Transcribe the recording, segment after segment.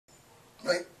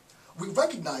right? We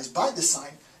recognize by this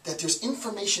sign that there's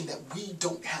information that we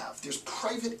don't have. There's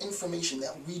private information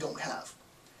that we don't have.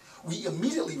 We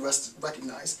immediately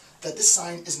recognize that this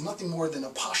sign is nothing more than a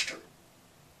posture,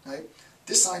 right?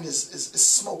 This sign is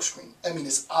smoke screen. I mean,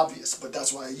 it's obvious, but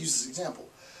that's why I use this example.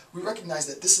 We recognize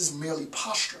that this is merely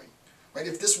posturing, right?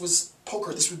 If this was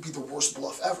poker, this would be the worst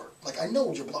bluff ever. Like, I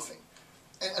know you're bluffing.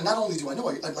 And not only do I know,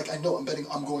 I know I'm betting,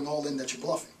 I'm going all in that you're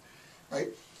bluffing, right?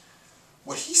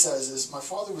 What he says is, my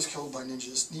father was killed by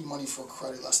ninjas, need money for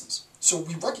karate lessons. So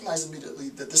we recognize immediately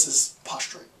that this is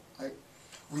posturing, right?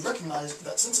 We recognize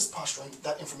that since it's posturing,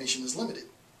 that information is limited.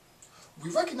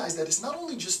 We recognize that it's not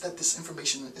only just that this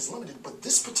information is limited, but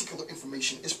this particular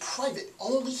information is private.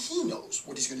 Only he knows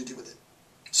what he's going to do with it.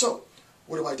 So,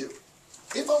 what do?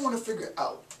 If I want to figure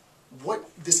out what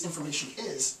this information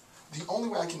is, the only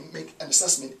way I can make an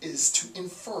assessment is to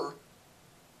infer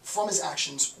from his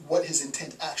actions what his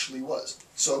intent actually was.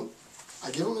 So,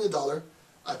 I give him the dollar,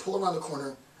 I pull around the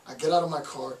corner, I get out of my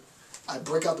car, I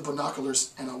break out the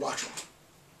binoculars, and I watch him.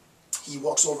 He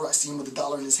walks over, I see him with the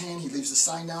dollar in his hand, he leaves the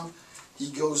sign down, he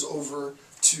goes over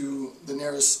to the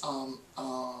nearest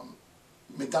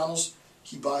McDonald's,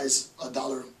 he buys a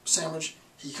 $1 sandwich,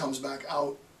 he comes back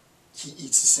out, he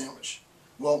eats the sandwich.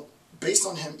 Well, based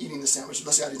on him eating the sandwich,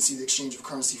 let's say I didn't see the exchange of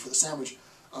currency for the sandwich,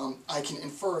 I can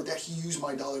infer that he used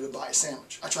my dollar to buy a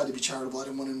sandwich. I tried to be charitable, I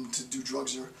didn't want him to do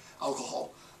drugs or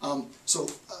alcohol. So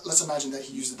let's imagine that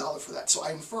he used the dollar for that. So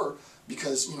I infer,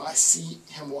 because I see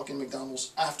him walk in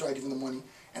McDonald's after I give him the money,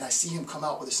 and I see him come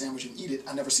out with a sandwich and eat it,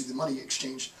 I never see the money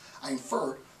exchanged. I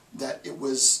infer that it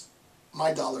was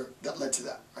my dollar that led to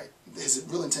that, right? His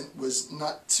real intent was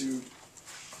not to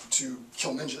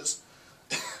kill ninjas.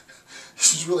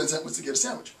 His real intent was to get a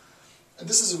sandwich. And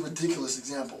this is a ridiculous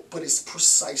example, but it's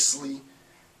precisely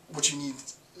what you need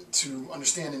to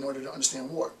understand in order to understand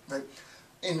war, right?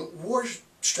 In war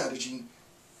strategy,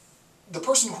 the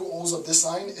person who holds up this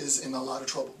sign is in a lot of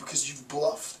trouble because you've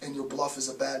bluffed, and your bluff is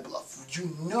a bad bluff.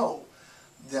 You know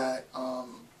that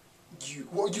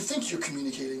you think you're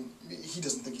communicating. He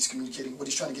doesn't think he's communicating. What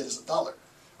he's trying to get is a dollar,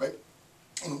 right?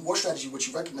 In war strategy, what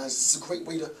you recognize is a great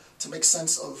way to make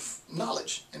sense of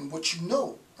knowledge and what you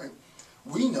know, right?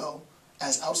 We know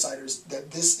as outsiders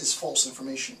that this is false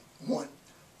information, one.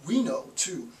 We know,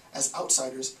 two, as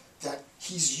outsiders, that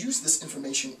he's used this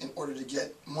information in order to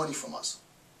get money from us.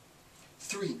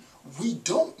 Three, we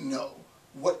don't know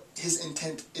what his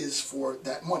intent is for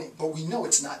that money, but we know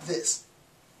it's not this.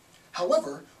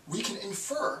 However, we can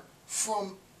infer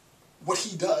from what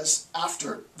he does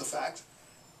after the fact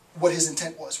what his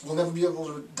intent was. We'll never be able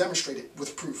to demonstrate it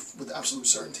with proof, with absolute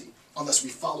certainty, unless we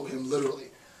follow him literally.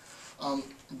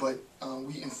 But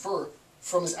we infer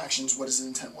from his actions what his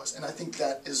intent was. And I think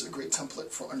that is a great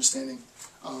template for understanding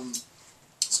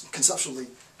conceptually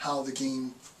how the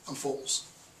game unfolds.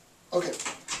 Okay,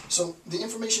 so the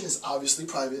information is obviously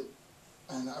private,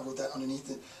 and I wrote that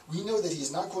underneath it. We know that he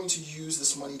is not going to use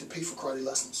this money to pay for karate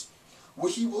lessons.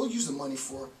 What he will use the money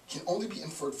for can only be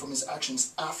inferred from his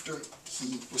actions after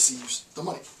he receives the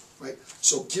money, right?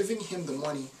 So giving him the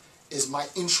money is my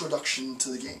introduction to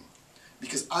the game,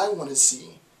 because I want to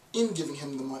see, in giving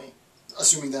him the money,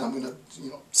 assuming that I'm going to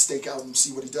stake out and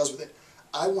see what he does with it,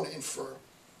 I want to infer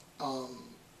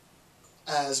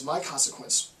as my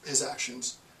consequence his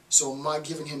actions. So my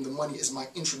giving him the money is my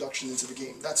introduction into the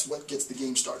game. That's what gets the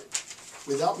game started.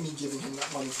 Without me giving him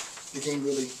that money, the game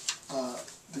really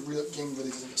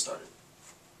doesn't get started.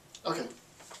 Okay.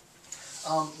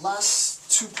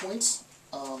 Last 2 points.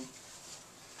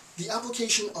 The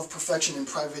application of perfection in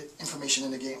private information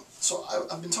in the game. So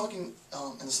I've been talking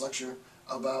in this lecture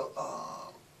about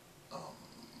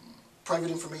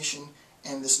private information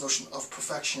and this notion of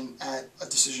perfection at a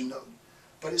decision node.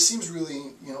 But it seems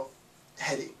really,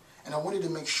 heady. And I wanted to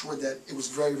make sure that it was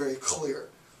very, very clear.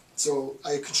 So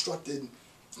I constructed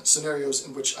scenarios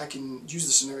in which I can use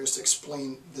the scenarios to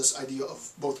explain this idea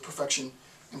of both perfection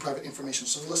and private information.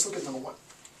 So let's look at number one.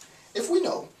 If we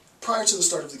know, prior to the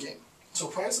start of the game,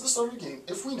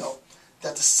 if we know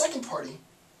that the second party,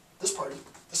 the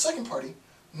second party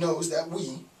knows that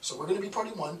so we're going to be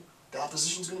party one, the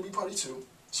opposition is going to be party two.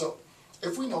 So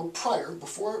if we know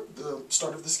before the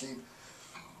start of this game,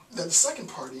 that the second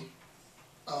party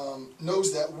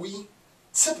knows that we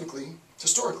typically,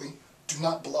 historically, do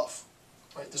not bluff,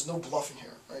 right? There's no bluffing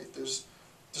here, right? There's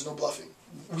no bluffing.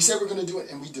 We say we're going to do it,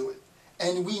 and we do it.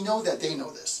 And we know that they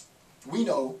know this. We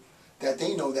know that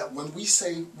they know that when we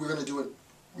say we're going to do it,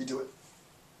 we do it.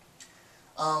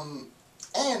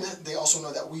 And they also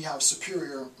know that we have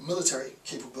superior military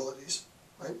capabilities,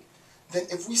 right? then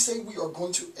if we say we are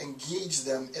going to engage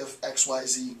them if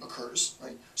XYZ occurs,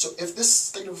 right? So if this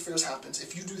state of affairs happens,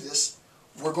 if you do this,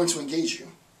 we're going to engage you.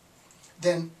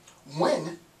 Then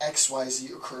when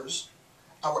XYZ occurs,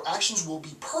 our actions will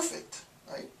be perfect,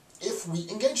 right? If we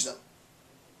engage them.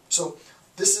 So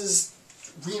this is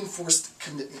reinforced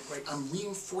commitment, right? I'm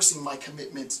reinforcing my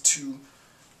commitment to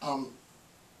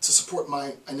support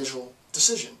my initial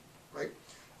decision, right?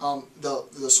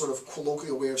 The sort of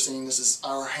colloquial way of saying this is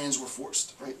our hands were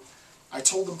forced, right? I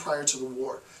told them prior to the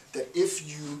war that if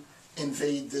you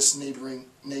invade this neighboring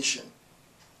nation,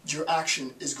 your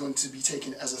action is going to be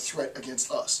taken as a threat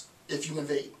against us. If you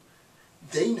invade,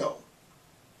 they know,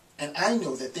 and I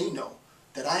know that they know,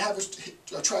 that I have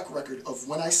a track record of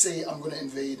when I say I'm going to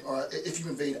invade, or if you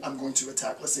invade, I'm going to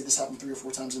attack. Let's say this happened 3 or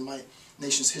 4 times in my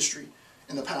nation's history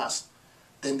in the past.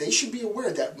 Then they should be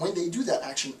aware that when they do that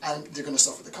action, they're going to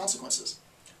suffer the consequences.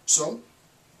 So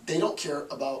they don't care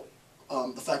about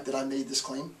the fact that I made this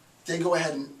claim. They go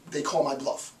ahead and they call my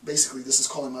bluff. Basically, this is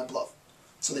calling my bluff.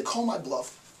 So they call my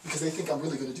bluff because they think I'm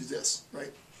really going to do this,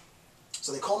 right?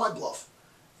 So they call my bluff,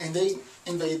 and they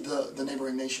invade the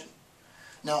neighboring nation.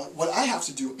 Now, what I have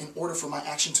to do in order for my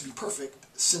action to be perfect,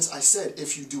 since I said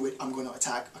if you do it, I'm going to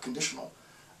attack a conditional,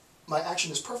 my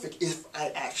action is perfect if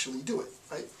I actually do it,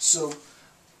 right? So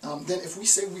then if we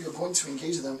say we are going to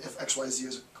engage them if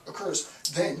XYZ occurs,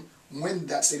 then when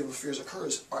that state of affairs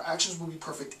occurs, our actions will be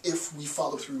perfect if we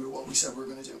follow through with what we said we were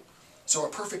going to do. So our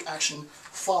perfect action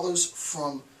follows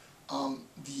from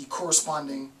the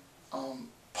corresponding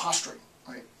posturing,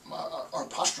 right? Our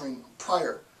posturing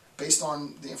prior, based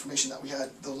on the information that we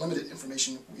had, the limited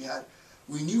information we had.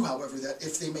 We knew, however, that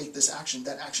if they make this action,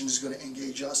 that action is going to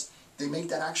engage us. They make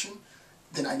that action,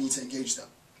 then I need to engage them.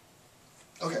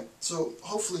 Okay, so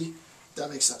hopefully that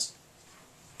makes sense.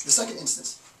 The second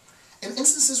instance. In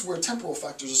instances where temporal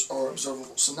factors are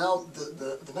observable. So now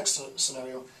the next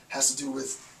scenario has to do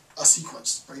with a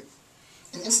sequence, right?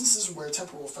 In instances where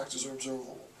temporal factors are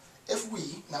observable, if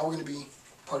we, now we're going to be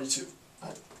party 2,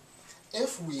 right?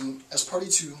 If we, as party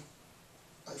 2,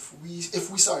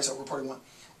 we're party 1.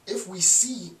 If we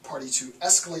see party 2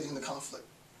 escalating the conflict,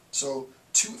 so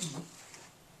 2E,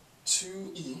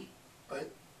 right?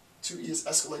 2E is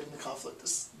escalating the conflict,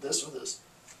 this or this,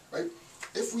 right?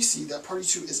 If we see that party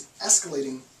 2 is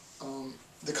escalating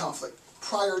the conflict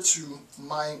prior to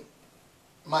my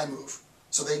move,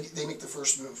 so they make the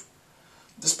first move,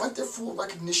 despite their full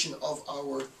recognition of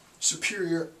our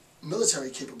superior military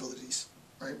capabilities,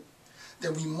 right?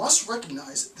 Then we must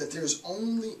recognize that there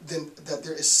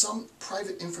is some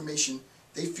private information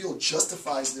they feel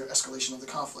justifies their escalation of the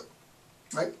conflict,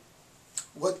 right?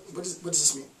 What does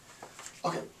this mean?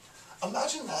 Okay,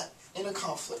 imagine that in a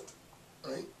conflict,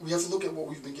 right? We have to look at what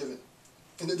we've been given,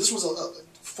 and this was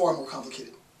far more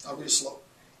complicated. I'll read it slow.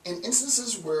 In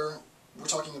instances where we're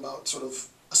talking about sort of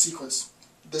a sequence,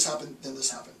 this happened, then this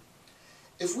happened.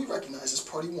 If we recognize as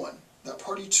party 1 that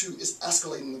party 2 is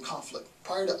escalating the conflict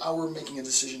prior to our making a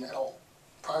decision at all,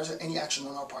 prior to any action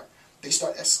on our part, they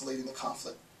start escalating the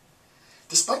conflict.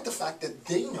 Despite the fact that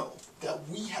they know that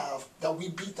we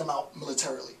beat them out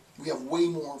militarily, we have way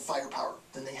more firepower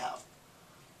than they have.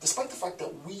 Despite the fact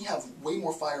that we have way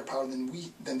more firepower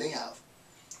than they have,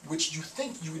 which you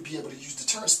think you would be able to use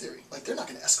deterrence theory. Like, they're not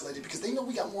going to escalate it because they know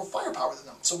we got more firepower than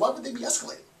them. So why would they be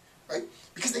escalating, right?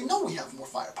 Because they know we have more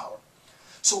firepower.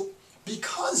 So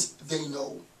because they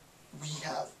know we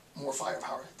have more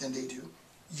firepower than they do,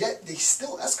 yet they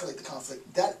still escalate the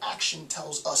conflict, that action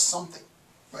tells us something,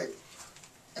 right?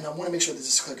 And I want to make sure that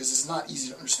this is clear because it's not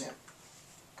easy to understand.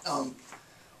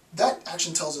 That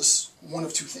action tells us one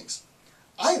of two things.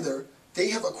 Either they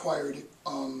have acquired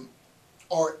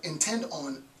or intend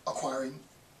on acquiring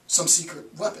some secret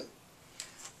weapon,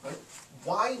 right?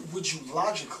 Why would you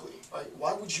logically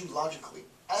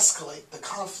escalate the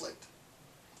conflict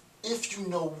if you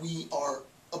know we are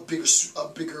a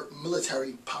bigger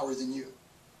military power than you,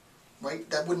 right?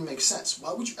 That wouldn't make sense.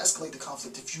 Why would you escalate the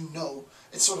conflict if you know?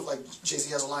 It's sort of like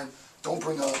Jay-Z has a line: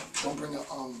 bring a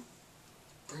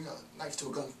knife to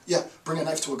a gun. Yeah, bring a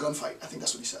knife to a gunfight. I think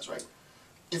that's what he says, right?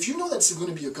 If you know that it's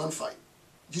going to be a gunfight,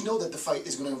 you know that the fight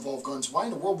is going to involve guns. Why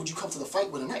in the world would you come to the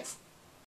fight with a knife?